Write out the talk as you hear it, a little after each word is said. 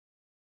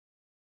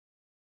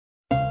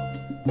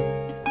Light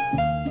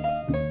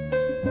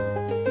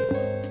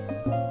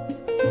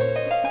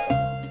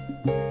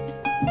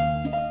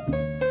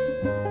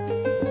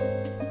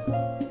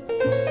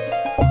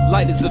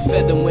as a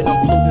feather when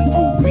I'm floating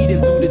through,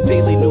 reading through the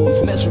daily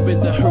news,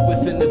 measuring the hurt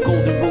within the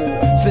golden rule.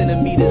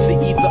 Centimeters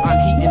of ether, I'm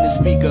heating the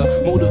speaker.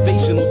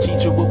 Motivational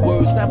teacher with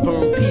words that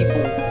burn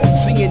people.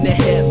 Singing the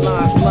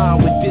headlines,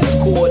 line with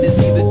discord. It's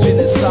either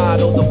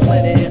genocide or the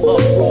planet in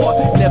uproar.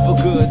 Never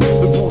good,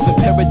 the rules in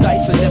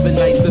paradise are never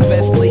nice. The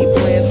best laid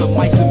plans of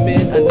mice and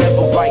men are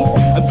never right.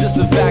 I'm just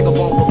a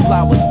vagabond with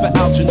flowers for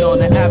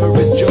Algernon, an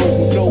average Joe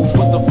who knows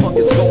what the fuck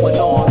is going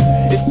on.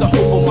 It's the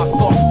hope of my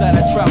thoughts that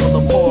I travel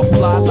upon,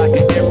 fly like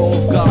an arrow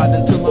of God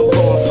until I'm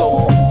gone.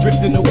 So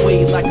drifting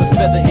away like a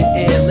feather in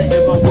air,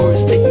 letting my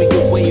words take me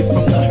away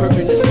from the hurt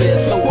and despair.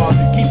 So I'm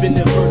keeping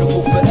it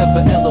vertical,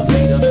 forever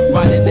elevator,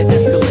 riding the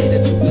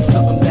escalator to the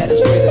something that is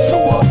greater. So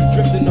I'm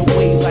drifting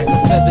away like a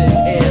feather in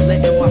air,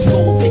 letting my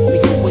soul take me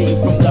away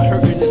from the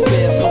hurt and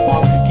despair. So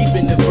I'm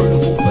keeping it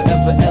vertical,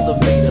 forever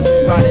elevator,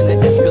 riding the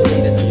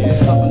escalator to the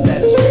something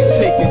that is greater.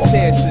 Taking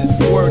chances,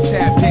 word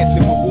tap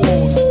dancing with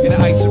wolves in the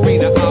ice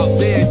arena out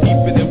there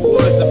deep in the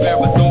woods of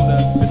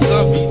Arizona. The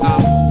sun be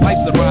out,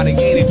 life's ironic,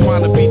 ain't it?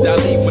 Trying to be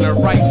Dali when I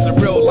write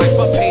surreal life,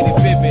 I painted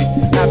vivid.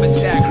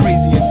 Habitat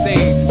crazy,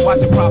 insane.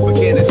 Watching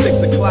propaganda, 6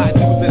 o'clock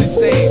news and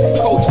insane.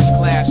 Cultures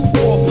clash,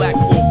 all black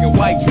folk and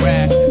white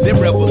trash. They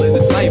rebel in the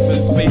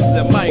cyberspace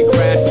that might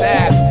crash.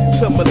 Dash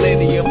to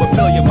millennium, a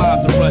million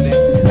miles are running.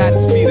 At the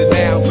speed of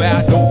now,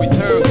 bound no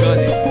return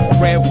gunning.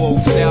 Rambo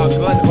style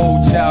gun,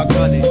 old child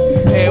gunning.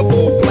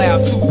 Ambo plow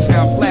 2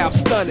 times loud,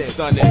 stunning.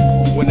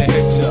 When the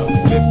head